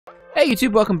Hey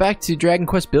YouTube, welcome back to Dragon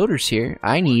Quest Builders here.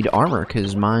 I need armor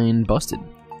because mine busted.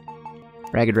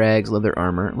 Ragged rags, leather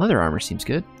armor. Leather armor seems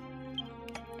good.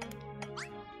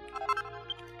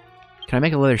 Can I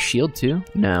make a leather shield too?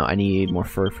 No, I need more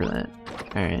fur for that.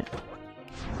 Alright.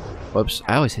 Whoops,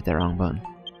 I always hit that wrong button.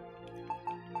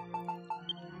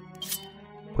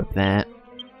 Equip that.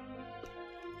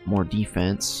 More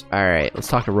defense. Alright, let's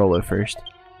talk to Rolo first.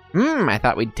 I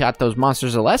thought we'd taught those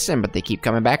monsters a lesson, but they keep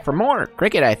coming back for more.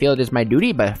 Grickit, I feel it is my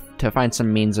duty to find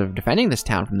some means of defending this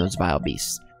town from those vile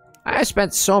beasts. I have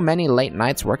spent so many late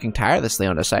nights working tirelessly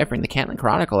on deciphering the Cantlin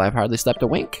Chronicle, I've hardly slept a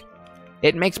wink.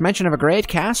 It makes mention of a great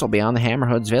castle beyond the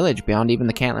Hammerhood's village, beyond even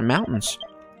the Cantlin Mountains.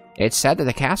 It's said that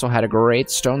the castle had a great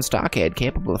stone stockade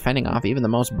capable of fending off even the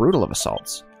most brutal of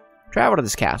assaults. Travel to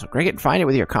this castle, Grickit, find it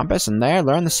with your compass, and there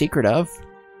learn the secret of...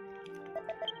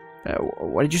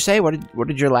 what did you say? What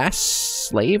did your last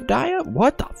slave die of?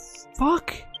 What the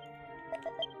fuck?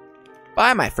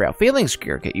 By my frail feelings,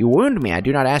 Grickit, you wound me. I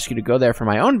do not ask you to go there for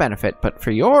my own benefit, but for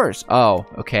yours. Oh,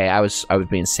 okay. I was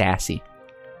being sassy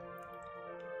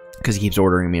because he keeps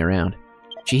ordering me around.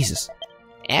 Jesus.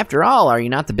 After all, are you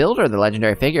not the builder, the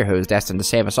legendary figure who is destined to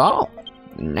save us all?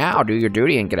 Now do your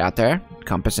duty and get out there,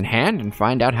 compass in hand, and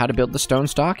find out how to build the stone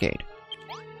stockade.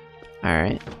 All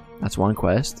right, that's one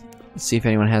quest. Let's see if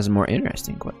anyone has a more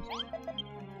interesting quest.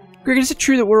 Grickit, is it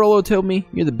true that Rolo told me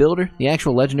you're the builder? The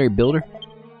actual legendary builder?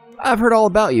 I've heard all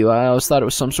about you. I always thought it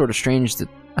was strange that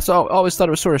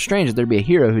there'd be a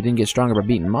hero who didn't get stronger by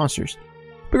beating monsters.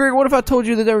 But Grickit, what if I told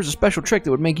you that there was a special trick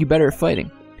that would make you better at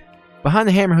fighting? Behind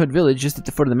the Hammerhood village, just at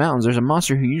the foot of the mountains, there's a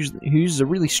monster who uses a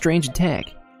really strange attack.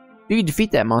 If you could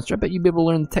defeat that monster, I bet you'd be able to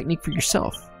learn the technique for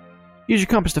yourself. Use your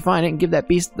compass to find it and give that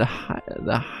beast the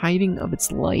hiding of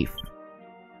its life.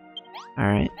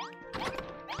 Alright.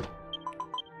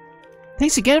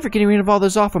 Thanks again for getting rid of all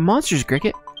those awful monsters,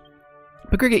 Grickit.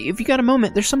 But Grickit, if you got a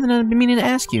moment, there's something I've been meaning to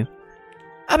ask you.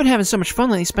 I've been having so much fun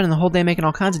lately, spending the whole day making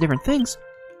all kinds of different things.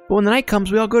 But when the night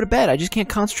comes, we all go to bed. I just can't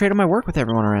concentrate on my work with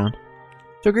everyone around.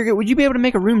 So Grickit, would you be able to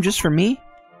make a room just for me?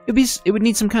 It would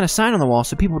need some kind of sign on the wall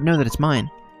so people would know that it's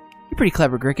mine. You're pretty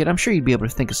clever, Grickit. I'm sure you'd be able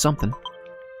to think of something.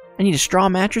 I need a straw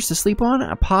mattress to sleep on,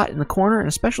 a pot in the corner, and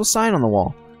a special sign on the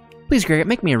wall. Please, Grickit,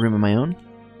 make me a room of my own.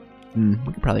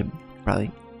 We could probably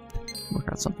work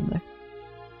out something there.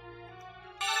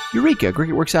 Eureka!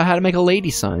 Grickit works out how to make a lady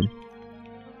sign.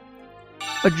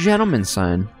 A gentleman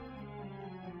sign.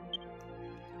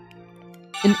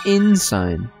 An in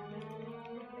sign.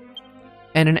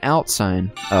 And an out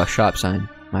sign. Oh, shop sign.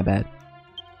 My bad.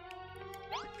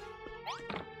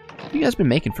 What have you guys been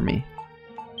making for me?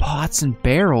 Pots and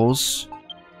barrels?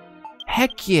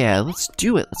 Heck yeah, let's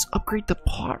do it. Let's upgrade the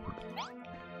pot.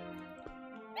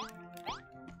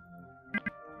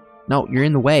 No, you're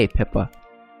in the way, Pippa.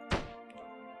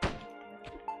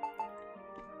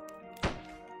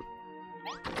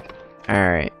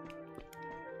 Alright.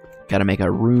 Gotta make a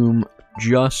room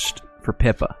just for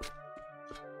Pippa.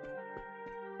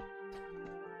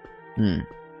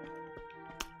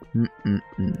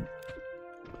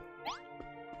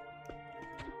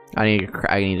 I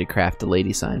need to craft a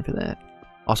lady sign for that.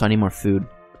 Also, I need more food.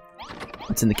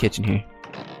 What's in the kitchen here?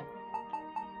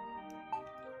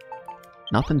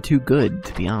 Nothing too good,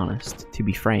 to be honest. To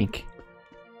be frank.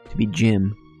 To be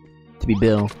Jim. To be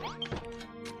Bill.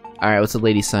 Alright, what's the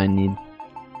lady sign need?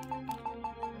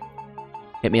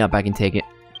 Hit me up, I can take it.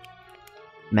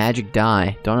 Magic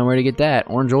dye. Don't know where to get that.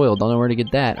 Orange oil. Don't know where to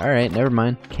get that. Alright, never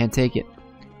mind. Can't take it.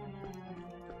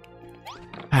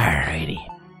 Alrighty.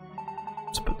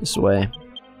 Let's put this away.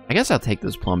 I guess I'll take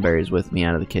those plum berries with me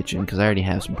out of the kitchen, because I already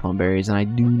have some plum berries, and I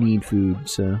do need food,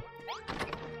 so...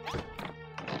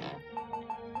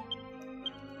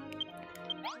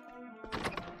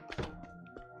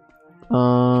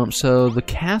 So the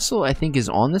castle, I think, is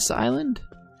on this island?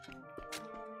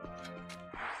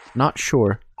 Not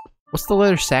sure. What's the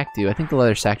leather sack do? I think the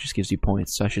leather sack just gives you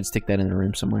points, so I should stick that in the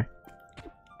room somewhere.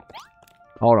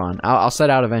 Hold on. I'll set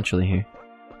out eventually here.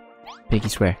 Pinky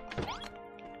swear.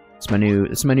 It's my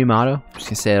new motto. I'm just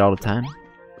gonna say it all the time.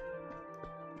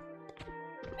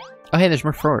 Oh hey, there's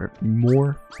more fur.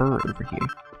 More fur over here.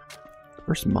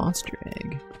 First monster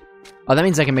egg. Oh, that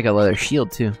means I can make a leather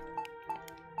shield too.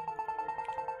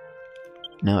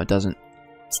 No, it doesn't.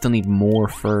 Still need more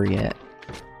fur yet.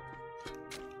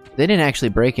 They didn't actually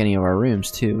break any of our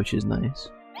rooms too, which is nice.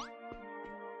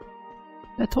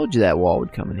 I told you that wall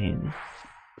would come in handy.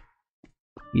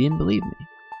 You didn't believe me.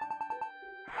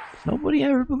 Nobody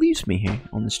ever believes me here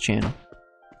on this channel.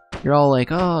 You're all like,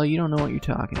 oh, you don't know what you're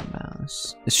talking about.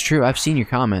 It's true, I've seen your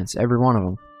comments, every one of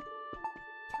them.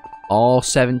 All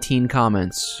 17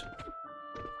 comments.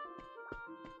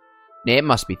 Yeah, it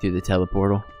must be through the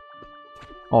teleportal.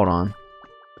 Hold on.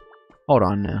 Hold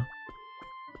on now.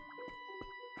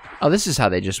 Oh, this is how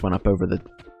they just went up over the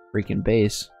freaking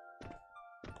base.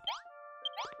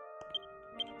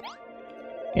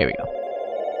 Here we go.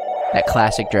 That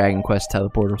classic Dragon Quest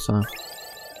teleportal song.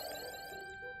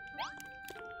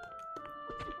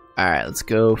 Alright, let's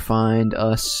go find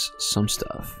us some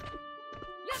stuff.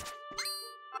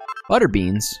 Butter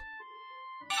beans.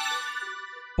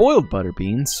 Boiled butter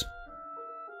beans.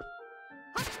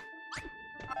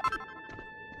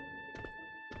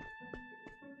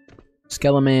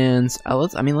 Skelemans.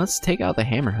 Let's take out the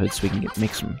hammerhood so we can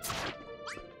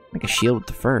make a shield with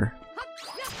the fur.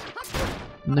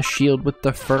 And the shield with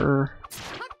the fur.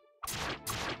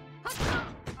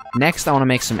 Next, I want to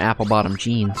make some apple bottom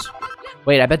jeans.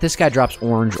 Wait, I bet this guy drops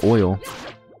orange oil.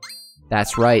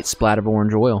 That's right, splat of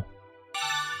orange oil.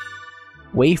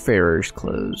 Wayfarer's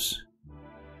clothes.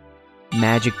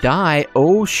 Magic dye.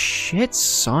 Oh shit,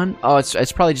 son. Oh,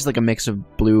 it's probably just like a mix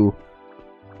of blue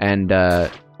and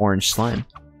orange slime.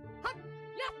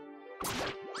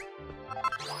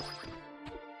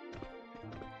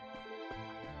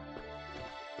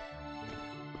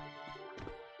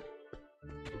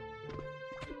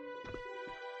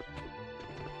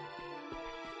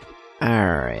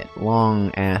 Alright,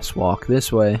 long ass walk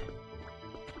this way.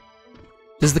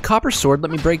 Does the copper sword let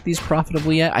me break these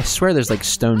profitably yet? I swear there's like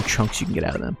stone chunks you can get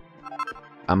out of them.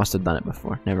 I must have done it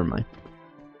before. Never mind.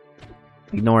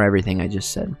 Ignore everything I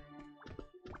just said.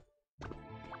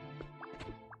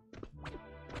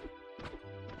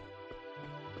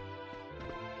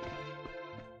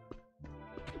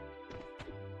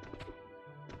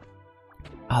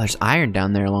 Oh, there's iron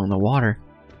down there along the water.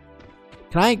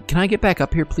 Can I get back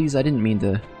up here, please? I didn't mean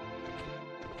to.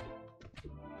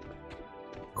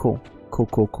 Cool.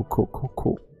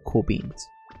 Cool beans.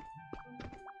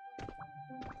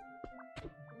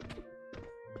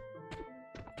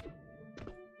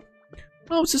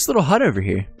 Oh, it's this little hut over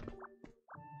here.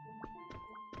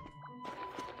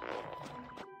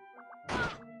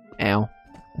 Ow.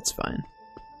 That's fine.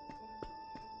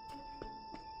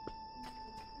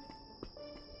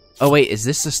 Oh wait, is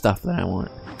this the stuff that I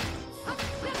want?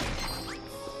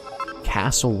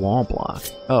 Castle wall block.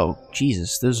 Oh,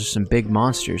 Jesus, those are some big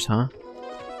monsters, huh?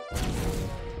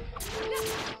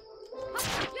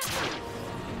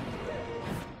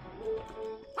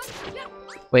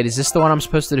 Wait, is this the one I'm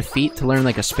supposed to defeat to learn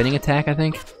like a spinning attack, I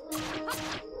think?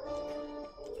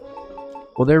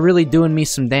 Well, they're really doing me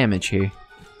some damage here.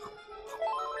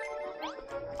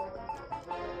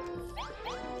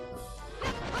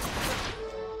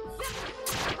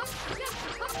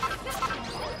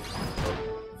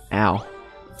 Ow.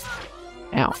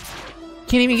 Ow.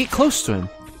 Can't even get close to him.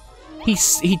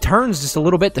 He turns just a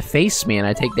little bit to face me and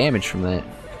I take damage from that.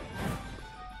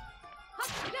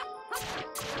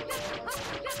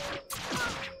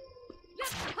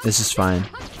 This is fine.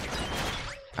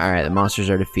 Alright, the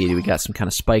monsters are defeated. We got some kind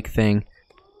of spike thing.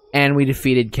 And we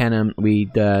defeated we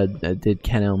did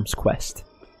Ken Elm's quest.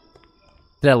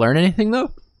 Did I learn anything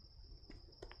though?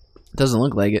 Doesn't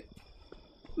look like it.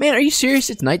 Man, are you serious?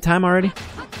 It's nighttime already?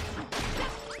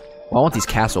 Well, I want these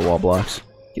castle wall blocks.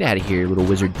 Get out of here, little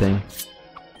wizard thing.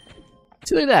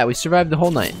 See, look at that. We survived the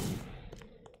whole night.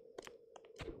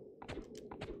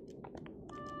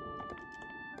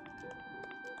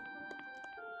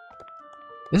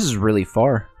 This is really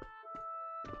far.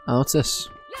 Oh, what's this?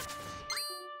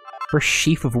 First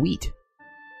sheaf of wheat.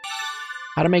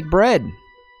 How to make bread.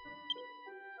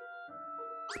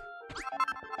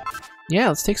 Yeah,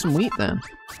 let's take some wheat then.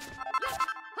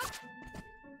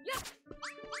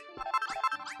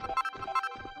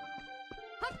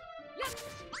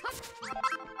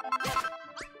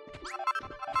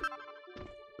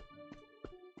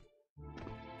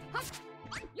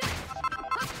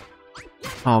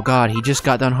 Oh god, he just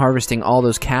got done harvesting all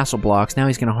those castle blocks. Now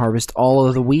he's gonna harvest all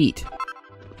of the wheat.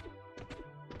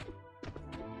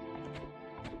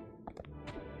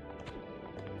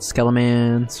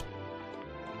 Skelemans.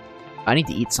 I need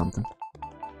to eat something.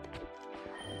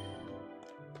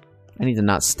 I need to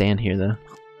not stand here, though.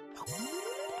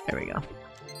 There we go.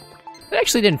 It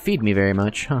actually didn't feed me very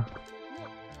much, huh?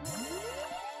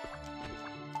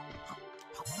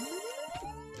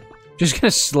 Just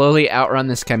gonna slowly outrun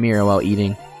this chimera while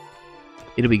eating.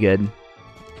 It'll be good.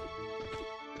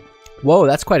 Whoa,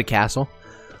 that's quite a castle.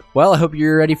 Well, I hope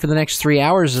you're ready for the next 3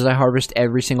 hours as I harvest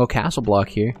every single castle block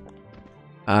here.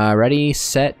 Ready,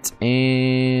 set,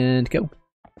 and go.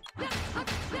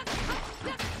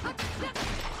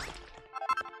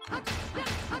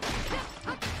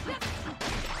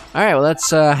 Alright, well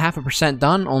that's 0.5%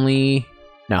 done. Only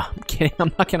No, I'm kidding.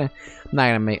 I'm not gonna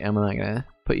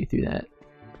put you through that.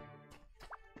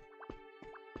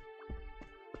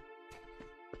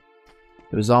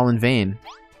 It was all in vain.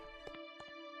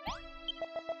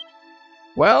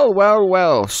 Well, well,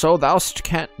 well, so thou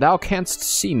canst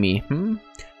see me, hmm?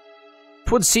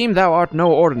 'Twould seem thou art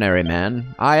no ordinary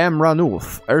man. I am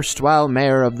Ranulf, erstwhile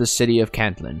mayor of the city of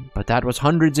Cantlin, but that was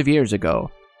hundreds of years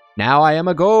ago. Now I am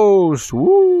a ghost,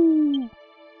 woo!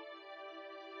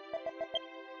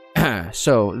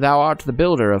 So, thou art the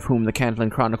builder of whom the Cantlin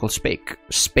Chronicle spake.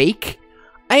 Spake?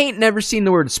 I ain't never seen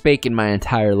the word spake in my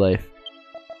entire life.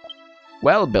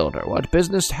 Well, builder, what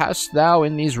business hast thou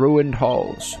in these ruined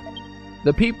halls?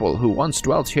 The people who once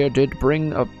dwelt here did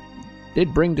bring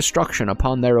destruction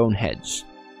upon their own heads.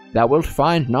 Thou wilt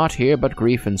find naught here but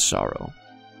grief and sorrow.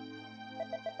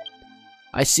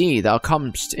 I see thou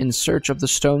comest in search of the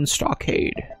stone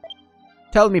stockade.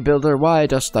 Tell me, builder, why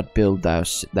dost thou build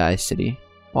thy city?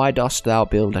 Why dost thou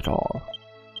build at all?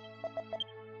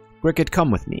 Grickit,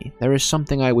 come with me. There is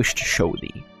something I wish to show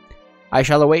thee. I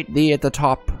shall await thee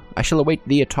atop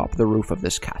the roof of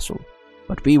this castle.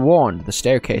 But be warned, the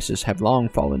staircases have long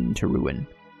fallen into ruin.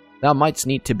 Thou mightst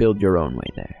need to build your own way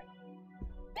there.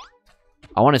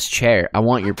 I want his chair. I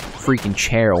want your freaking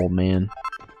chair, old man.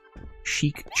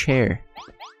 Chic chair.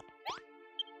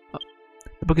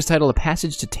 The book is titled A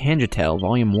Passage to Tangitel,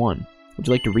 Volume 1. Would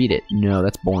you like to read it? No,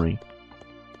 that's boring.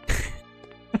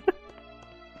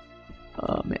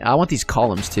 Oh, man. I want these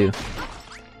columns, too.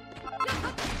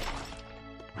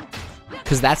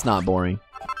 Because that's not boring.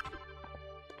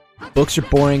 Books are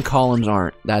boring, columns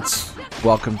aren't. That's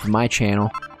welcome to my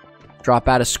channel. Drop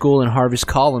out of school and harvest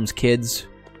columns, kids.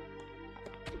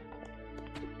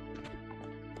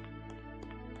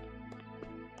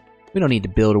 We don't need to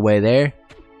build a way there.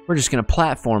 We're just gonna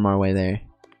platform our way there.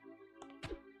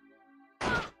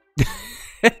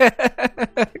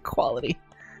 Quality.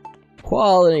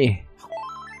 Quality.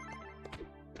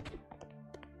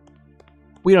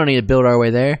 We don't need to build our way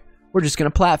there. We're just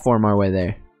gonna platform our way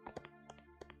there.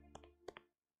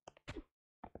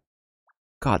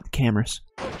 God, the cameras.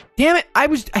 Damn it! I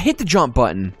hit the jump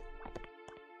button.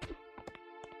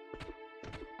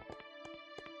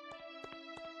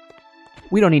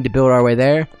 We don't need to build our way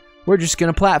there. We're just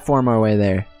gonna platform our way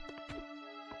there.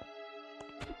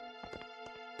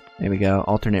 There we go.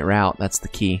 Alternate route. That's the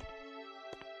key.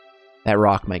 That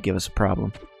rock might give us a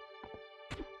problem.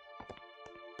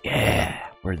 Yeah,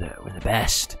 we're the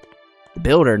best. The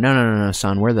builder. No,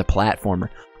 son. We're the platformer.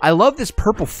 I love this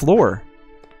purple floor.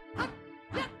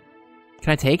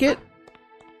 Can I take it?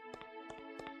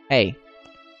 Hey.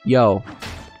 Yo.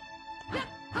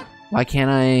 Why can't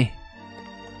I...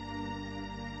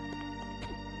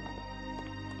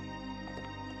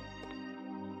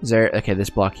 Is there... Okay, this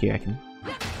block here I can...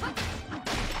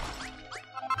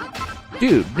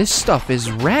 Dude, this stuff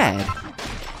is rad.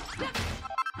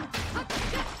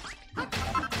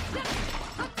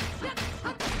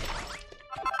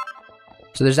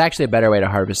 So there's actually a better way to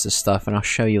harvest this stuff, and I'll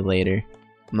show you later.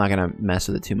 I'm not gonna mess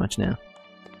with it too much now.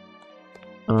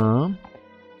 How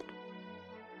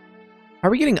are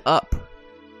we getting up?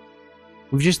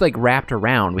 We've just like wrapped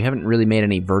around. We haven't really made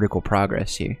any vertical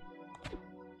progress here.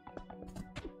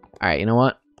 Alright, you know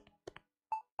what?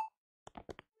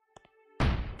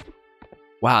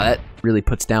 Wow, that really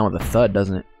puts down with a thud,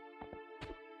 doesn't it?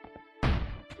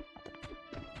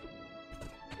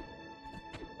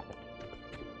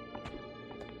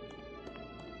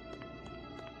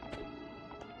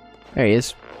 There he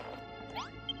is.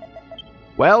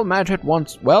 Well met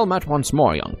once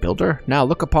more, young builder. Now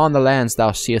look upon the lands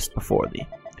thou seest before thee.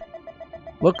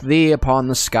 Look thee upon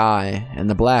the sky, and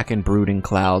the black and brooding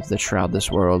clouds that shroud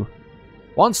this world.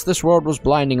 Once this world was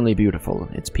blindingly beautiful.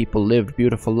 Its people lived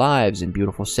beautiful lives in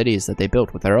beautiful cities that they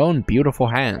built with their own beautiful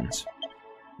hands.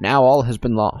 Now all has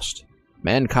been lost.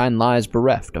 Mankind lies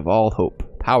bereft of all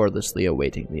hope, powerlessly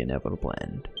awaiting the inevitable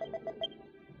end.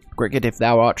 Grickit, if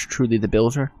thou art truly the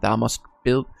builder, thou must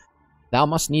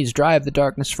needs drive the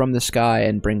darkness from the sky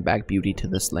and bring back beauty to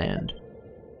this land.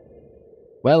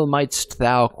 Well mightst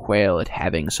thou quail at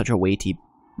having such a weighty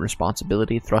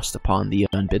responsibility thrust upon thee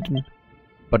unbidden.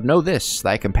 But know this,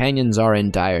 thy companions are in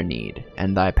dire need,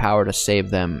 and the power to save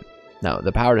them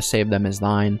is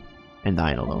thine, and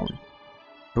thine alone.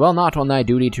 Dwell not on thy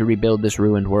duty to rebuild this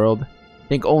ruined world,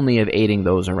 think only of aiding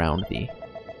those around thee.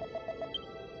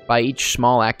 By each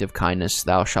small act of kindness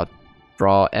thou shalt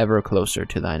draw ever closer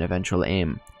to thine eventual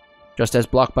aim, just as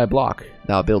block by block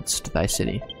thou build'st thy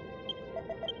city.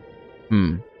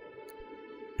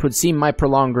 'Twould seem my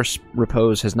prolonged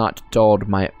repose has not dulled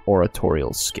my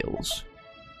oratorial skills.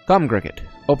 Come, Grickit.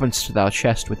 Opens to thou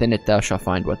chest, within it thou shalt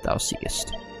find what thou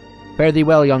seekest. Fare thee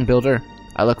well, young builder.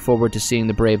 I look forward to seeing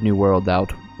the brave new world thou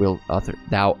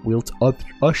wilt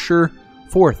usher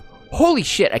forth. Holy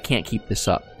shit, I can't keep this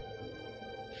up.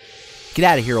 Get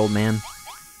out of here, old man.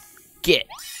 Get.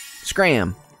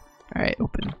 Scram. Alright,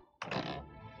 open.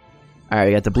 Alright,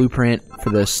 we got the blueprint for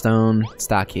the stone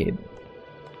stockade.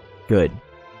 Good.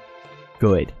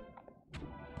 Good.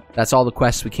 That's all the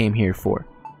quests we came here for.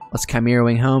 Let's Chimera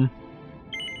Wing home,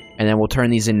 and then we'll turn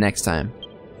these in next time.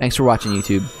 Thanks for watching,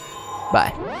 YouTube.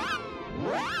 Bye.